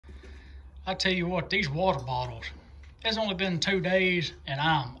I tell you what, these water bottles, it's only been 2 days and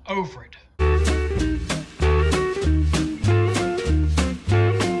I'm over it.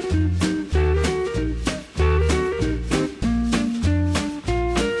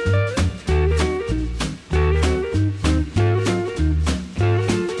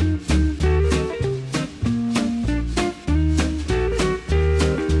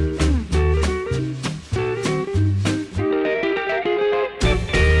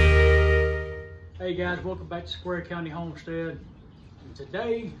 Hey guys, welcome back to Square County Homestead. And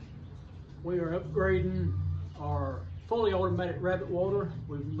today we are upgrading our fully automatic rabbit water.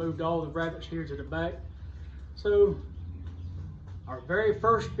 We've moved all the rabbits here to the back. So our very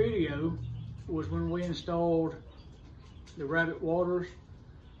first video was when we installed the rabbit waters.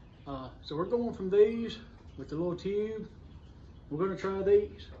 So we're going from these with the little tube. We're going to try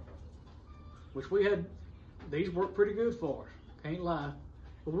these, which these work pretty good for us, can't lie.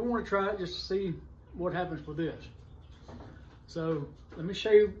 But we want to try it just to see what happens with this. So let me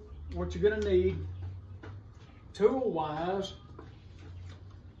show you what you're going to need. Tool wise,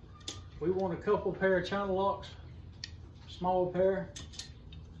 we want a couple pair of channel locks, small pair,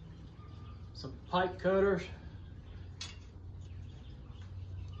 some pipe cutters,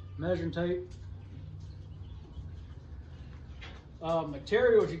 measuring tape.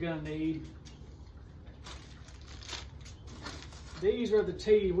 Materials you're going to need. These are the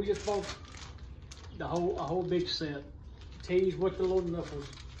tees. We just bought a whole big set. Tees with the little knuckles.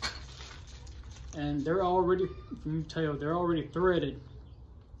 And they're already, you can tell, they're already threaded.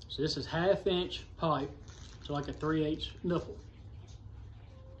 So this is 1/2 inch pipe, so like a 3/8 knuckle.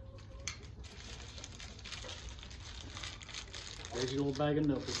 There's your little bag of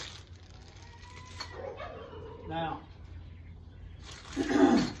knuckles. Now,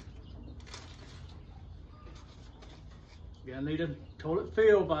 you're gonna need a toilet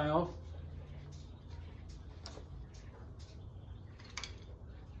fill valve.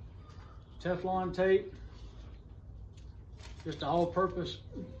 Teflon tape, just all-purpose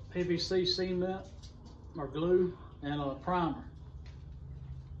PVC cement or glue, and a primer.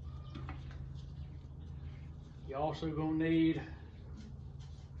 You're also gonna need,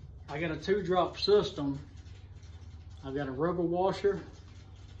 I got a 2-drop system. I've got a rubber washer,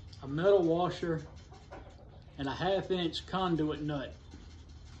 a metal washer, and a 1/2 inch conduit nut.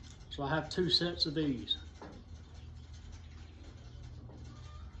 So I have 2 sets of these.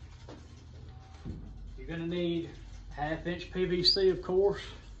 You're gonna need 1/2 inch PVC, of course.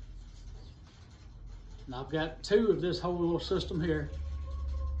 And I've got 2 of this whole little system here.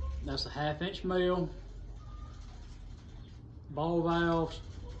 That's a 1/2 inch male, ball valves,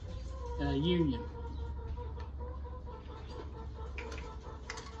 and a union.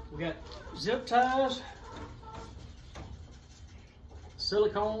 We got zip ties,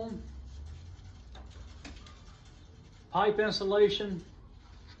 silicone, pipe insulation.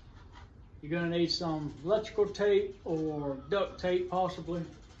 You're gonna need some electrical tape or duct tape possibly,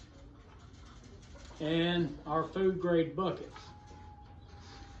 and our food grade buckets.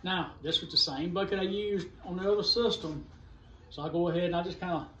 Now, this was the same bucket I used on the other system, so I'll go ahead and I just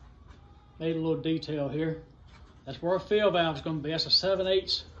kind of made a little detail here. That's where our fill valve is gonna be. That's a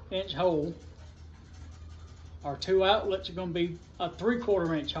 7/8 inch hole. Our 2 outlets are gonna be a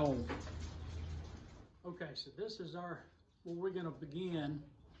 3/4 inch hole. Okay, so this is where we're gonna begin.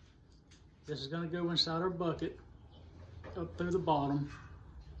 This is gonna go inside our bucket, up through the bottom.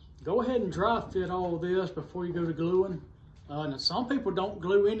 Go ahead and dry fit all of this before you go to gluing. Now some people don't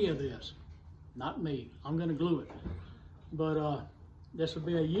glue any of this. Not me, I'm gonna glue it. But this will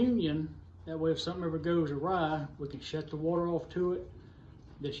be a union. That way if something ever goes awry, we can shut the water off to it.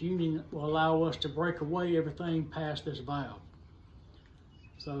 This union will allow us to break away everything past this valve.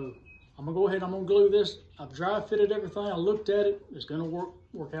 So I'm gonna go ahead, I'm gonna glue this. I've dry fitted everything, I looked at it, it's gonna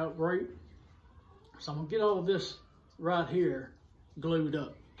work out great. So I'm gonna get all of this right here glued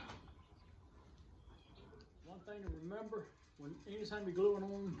up. One thing to remember, anytime you're gluing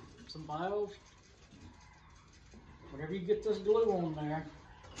on some valves, whenever you get this glue on there,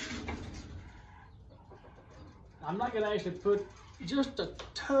 I'm not gonna actually put just a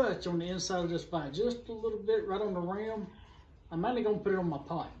touch on the inside of this valve, just a little bit right on the rim. I'm only gonna put it on my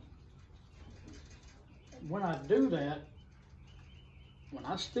pipe. When I do that, when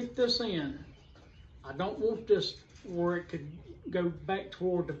I stick this in, I don't want this where it could go back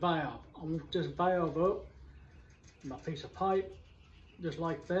toward the valve. I want this valve up, my piece of pipe, just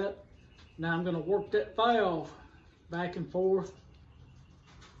like that. Now I'm gonna work that valve back and forth.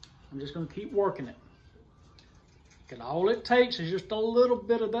 I'm just gonna keep working it. And all it takes is just a little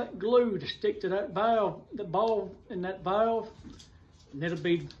bit of that glue to stick to that valve, the ball in that valve, and it'll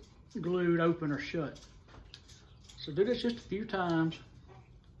be glued open or shut. So do this just a few times,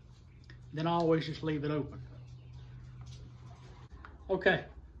 then always just leave it open. Okay,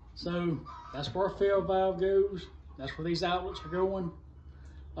 so that's where our fill valve goes. That's where these outlets are going.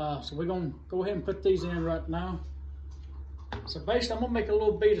 So we're gonna go ahead and put these in right now. So basically I'm gonna make a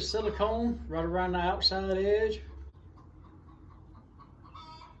little bead of silicone right around the outside edge.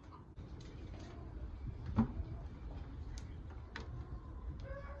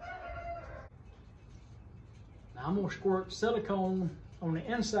 Now I'm gonna squirt silicone on the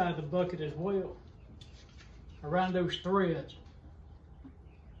inside of the bucket as well, around those threads.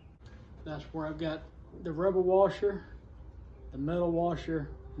 That's where I've got the rubber washer, the metal washer,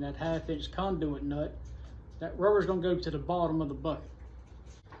 and that 1/2-inch conduit nut. That rubber's gonna go to the bottom of the bucket.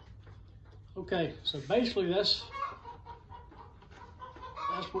 Okay, so basically that's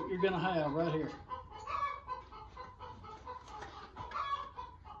what you're gonna have right here.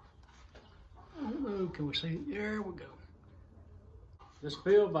 Oh, can we see? There we go. This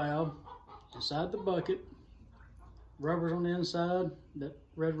fill valve inside the bucket, rubber's on the inside, that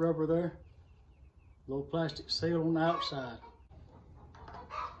red rubber there, little plastic seal on the outside.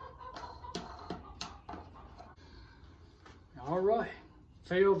 All right,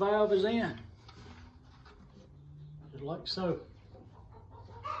 fill valve is in, just like so.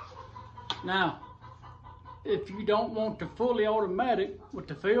 Now, if you don't want the fully automatic with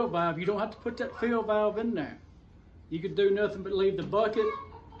the fill valve, you don't have to put that fill valve in there. You could do nothing but leave the bucket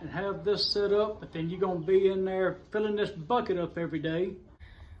and have this set up, but then you're gonna be in there filling this bucket up every day.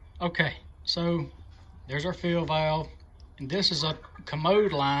 Okay, so there's our fill valve, and this is a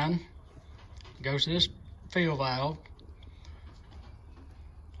commode line. It goes to this fill valve.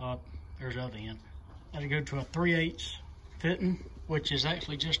 There's the other end. That'll go to a 3/8 fitting, which is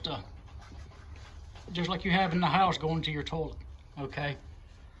actually just like you have in the house going to your toilet, okay?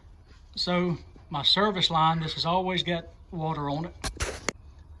 So my service line, this has always got water on it.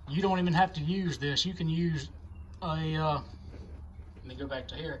 You don't even have to use this. You can use a, let me go back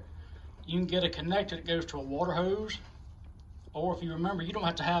to here. You can get a connector that goes to a water hose, or if you remember, you don't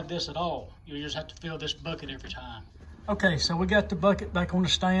have to have this at all. You just have to fill this bucket every time. Okay, so we got the bucket back on the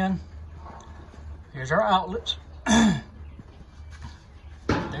stand. Here's our outlets.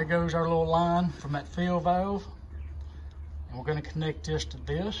 There goes our little line from that fill valve. And we're gonna connect this to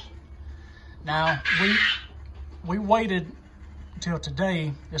this. Now, we waited until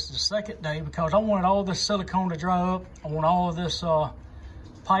today, this is the second day, because I wanted all this silicone to dry up. I want all of this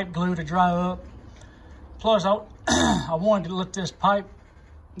pipe glue to dry up. Plus, I wanted to let this pipe,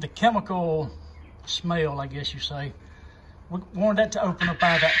 the chemical smell, I guess you say, we wanted that to open up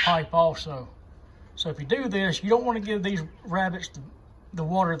out of that pipe also. So if you do this, you don't want to give these rabbits the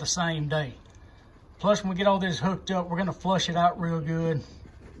water the same day. Plus, when we get all this hooked up, we're gonna flush it out real good.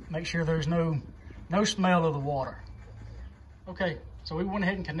 Make sure there's no smell of the water. Okay, so we went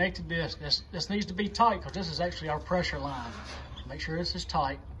ahead and connected this. This needs to be tight because this is actually our pressure line. Make sure this is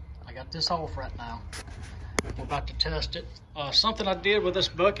tight. I got this off right now. We're about to test it. Something I did with this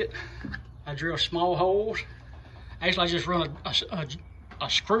bucket, I drilled small holes. Actually, I just run a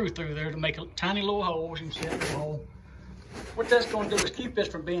screw through there to make a tiny little holes. You can see that little hole. What that's going to do is keep this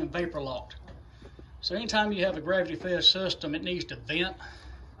from being vapor locked. So anytime you have a gravity fed system, it needs to vent.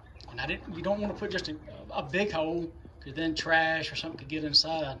 And you don't want to put just a big hole, because then trash or something could get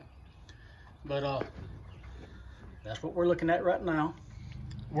inside. But that's what we're looking at right now.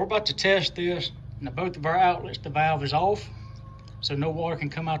 We're about to test this. Now both of our outlets, the valve is off, so no water can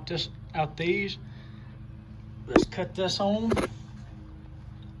come out these. Let's cut this on.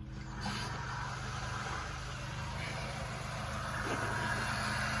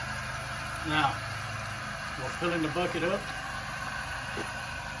 Now, we're filling the bucket up.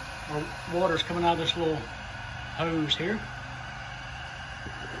 Our water's coming out of this little hose here.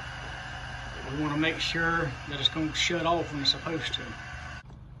 We want to make sure that it's going to shut off when it's supposed to.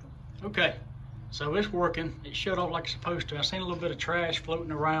 Okay, so it's working. It shut off like it's supposed to. I seen a little bit of trash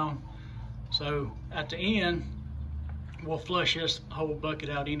floating around. So at the end, we'll flush this whole bucket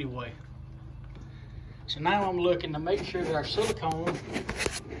out anyway. So now I'm looking to make sure that our silicone,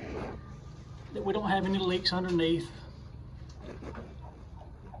 that we don't have any leaks underneath.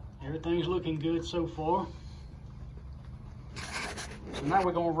 Everything's looking good so far. So now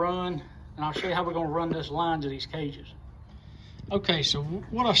we're gonna run, and I'll show you how we're gonna run this line to these cages. Okay, so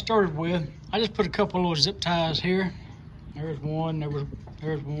what I started with, I just put a couple of little zip ties here. There's one,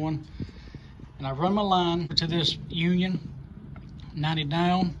 there's one. And I run my line to this union, 90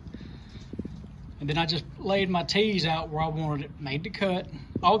 down. And then I just laid my tees out where I wanted it made to cut.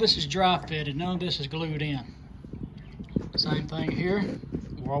 All this is dry fitted, none of this is glued in. Same thing here,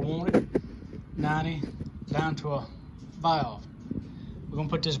 where I want it, 90, down to a valve. We're gonna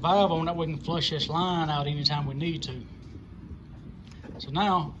put this valve on that we can flush this line out anytime we need to. So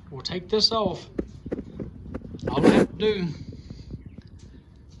now we'll take this off. All we have to do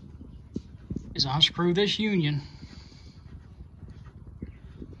is unscrew this union.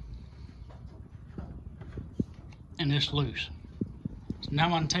 And it's loose. So now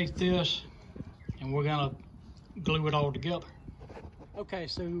I'm gonna take this and we're gonna glue it all together. Okay,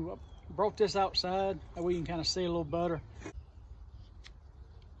 so I brought this outside that we can kind of see a little better.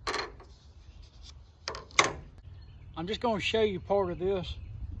 I'm just gonna show you part of this,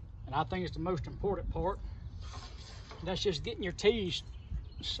 and I think it's the most important part. That's just getting your T's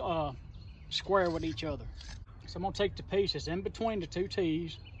square with each other. So I'm gonna take the pieces in between the two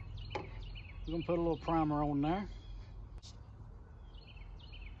T's. We're gonna put a little primer on there.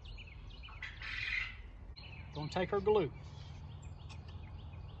 Gonna take our glue.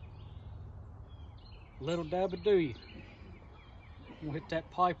 Little dab of do. We'll hit that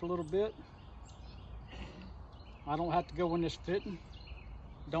pipe a little bit. I don't have to go in this fitting.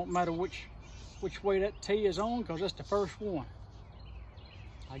 Don't matter which way that T is on, because that's the first one.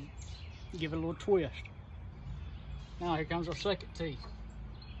 I give it a little twist. Now here comes our second T.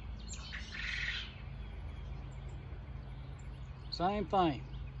 Same thing.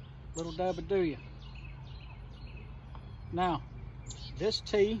 Little dab of do. Now, this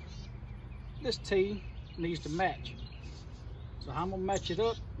T needs to match. So how I'm gonna match it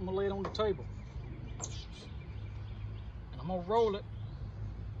up, I'm gonna lay it on the table. And I'm gonna roll it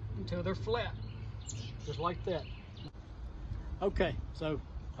until they're flat, just like that. Okay, so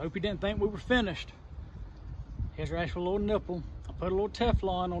I hope you didn't think we were finished. Here's our actual little nipple. I put a little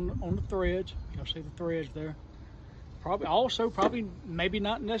Teflon on the threads. Y'all see the threads there. Probably maybe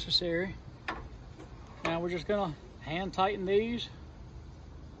not necessary. Now we're just gonna hand tighten these.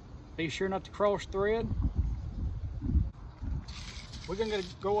 Be sure not to cross thread. We're gonna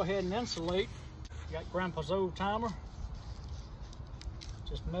go ahead and insulate. Got Grandpa's old timer.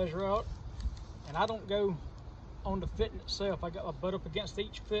 Just measure out. And I don't go on the fitting itself. I got my butt up against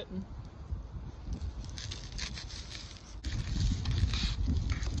each fitting.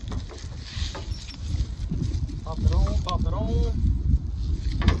 Pop it on, pop it on.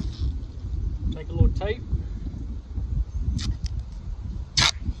 Take a little tape.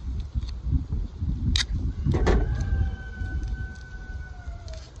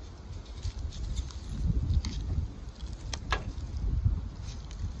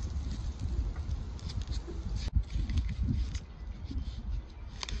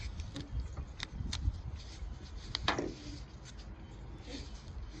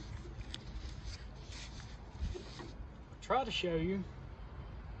 Try to show you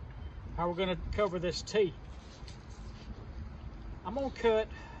how we're going to cover this T. I'm going to cut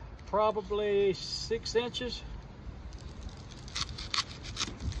probably 6 inches.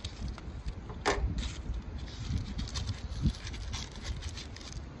 We're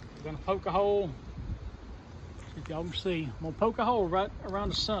going to poke a hole. If y'all can see, I'm going to poke a hole right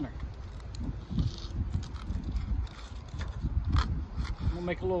around the center. I'm going to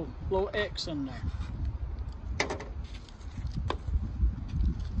make a little X in there.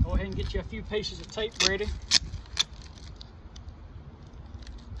 Go ahead and get you a few pieces of tape ready.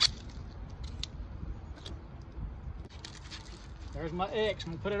 There's my X.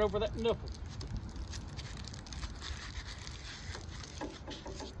 I'm gonna put it over that nipple.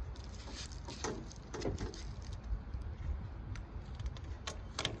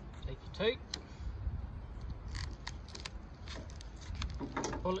 Take your tape.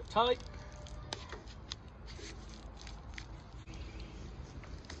 Pull it tight.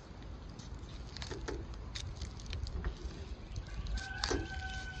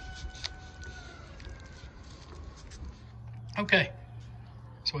 Okay,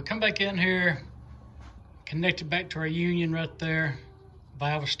 so we come back in here, connect it back to our union right there.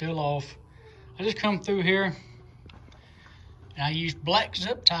 Valve is still off. I just come through here and I used black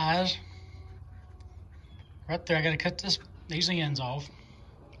zip ties. Right there, I gotta cut these ends off.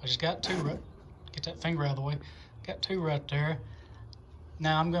 I just got 2, right? Get that finger out of the way. Got 2 right there.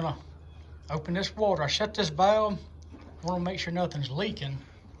 Now I'm gonna open this water. I shut this valve. I wanna make sure nothing's leaking.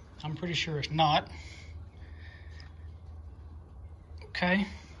 I'm pretty sure it's not. Okay,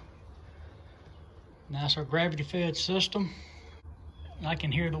 now it's our gravity fed system. And I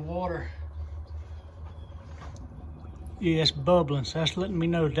can hear the water. Yeah, it's bubbling, so that's letting me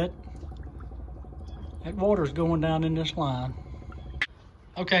know that water's going down in this line.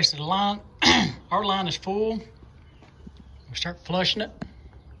 Okay, so the line, our line is full. We start flushing it.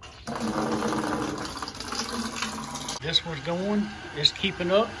 This one's going, it's keeping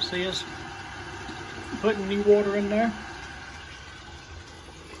up. See, it's putting new water in there.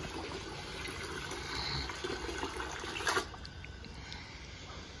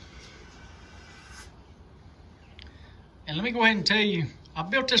 And let me go ahead and tell you, I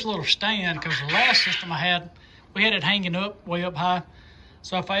built this little stand because the last system I had, we had it hanging up, way up high.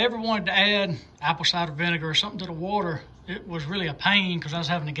 So if I ever wanted to add apple cider vinegar or something to the water, it was really a pain because I was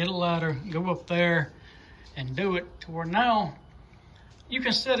having to get a ladder, go up there and do it, to where now you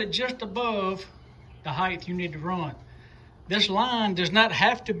can set it just above the height you need to run. This line does not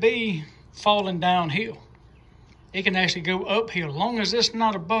have to be falling downhill. It can actually go uphill as long as it's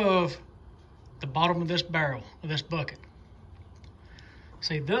not above the bottom of this barrel, of this bucket.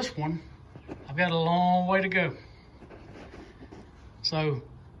 See, this one, I've got a long way to go. So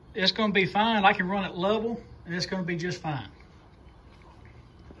it's gonna be fine. I can run it level and it's gonna be just fine.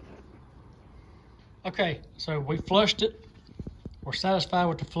 Okay, so we flushed it. We're satisfied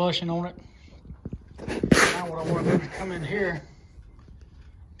with the flushing on it. Now what I want to do is come in here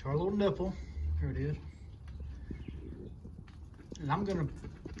to our little nipple. Here it is. And I'm gonna,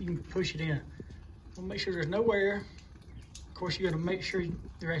 you can push it in. We'll make sure there's no air. Of course, you gotta make sure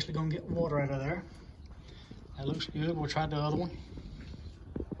you're actually gonna get water out of there. That looks good. We'll try the other one.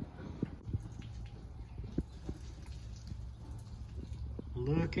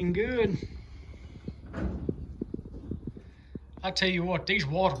 Looking good. I tell you what, these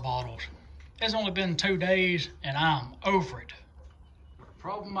water bottles, it's only been 2 days and I'm over it. The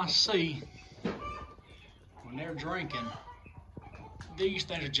problem I see when they're drinking, these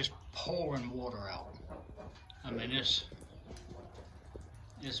things are just pouring water out. I mean, it's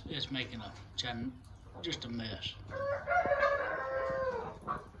making just a mess.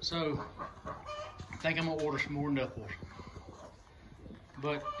 So I think I'm gonna order some more nipples.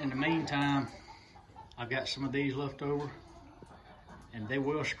 But in the meantime, I've got some of these left over, and they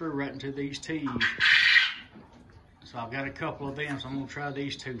will screw right into these tees. So I've got a couple of them, so I'm gonna try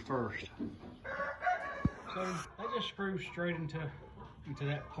these two first. So they just screw straight into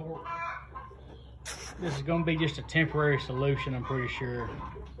that port. This is gonna be just a temporary solution, I'm pretty sure.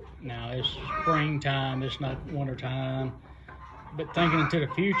 Now it's springtime, it's not winter time. But thinking into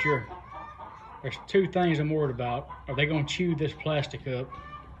the future, there's 2 things I'm worried about. Are they gonna chew this plastic up?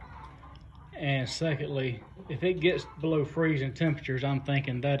 And secondly, if it gets below freezing temperatures, I'm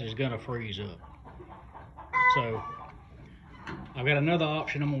thinking that is gonna freeze up. So I've got another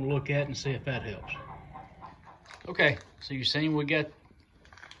option I'm gonna look at and see if that helps. Okay, so you've seen we got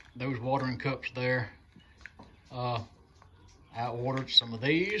those watering cups there. I ordered some of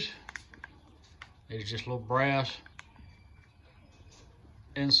these. These are just little brass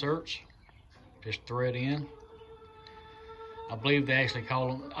inserts, just thread in. I believe they actually call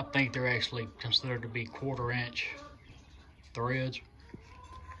them, I think they're actually considered to be 1/4 inch threads.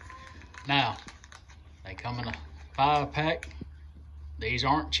 Now, they come in a 5-pack. These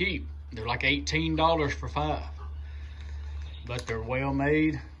aren't cheap. They're like $18 for 5. But they're well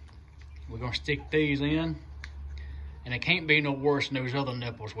made. We're gonna stick these in, and it can't be no worse than those other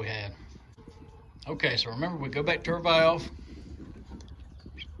nipples we had. Okay, so remember, we go back to our valve,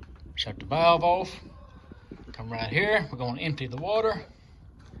 shut the valve off, come right here, we're gonna empty the water.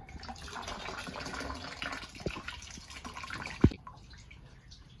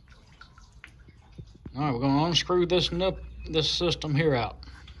 All right, we're gonna unscrew this system here out.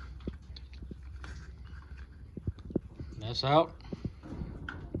 That's out.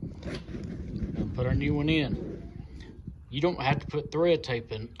 And put our new one in. You don't have to put thread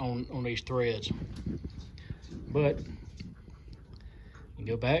tape in on these threads, but you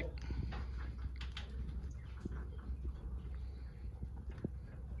go back.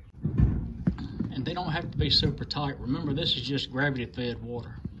 And they don't have to be super tight. Remember, this is just gravity fed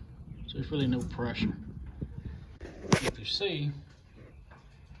water, so there's really no pressure. If you see,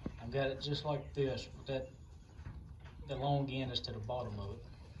 I've got it just like this, with the long end is to the bottom of it.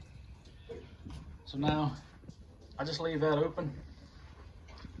 So now, I just leave that open,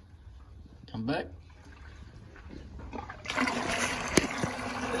 come back.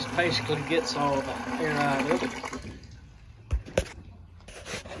 This basically gets all the air out of it.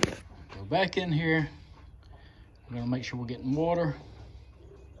 Go back in here. We're gonna make sure we're getting water.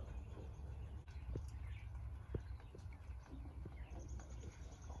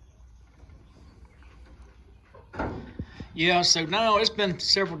 Yeah, so now it's been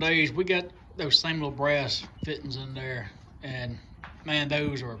several days. We got those same little brass fittings in there, and man,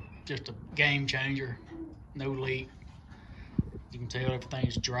 those are just a game changer. No leak. You can tell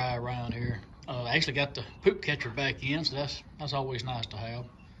everything's dry around here. I actually got the poop catcher back in, so that's always nice to have.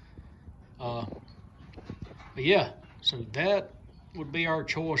 But yeah, So that would be our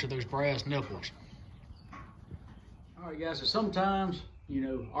choice of those brass nipples. All right, guys, so sometimes, you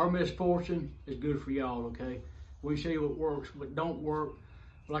know, our misfortune is good for y'all, okay? We show you what works, what don't work.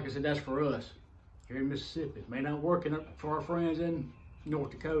 Like I said, that's for us here in Mississippi. It may not work for our friends in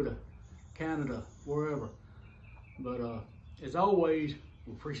North Dakota, Canada, wherever. But as always,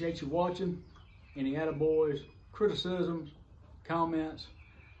 we appreciate you watching. Any attaboys, criticisms, comments,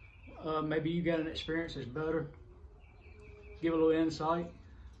 maybe you got an experience that's better, give a little insight,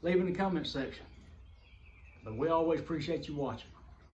 leave in the comment section. But we always appreciate you watching.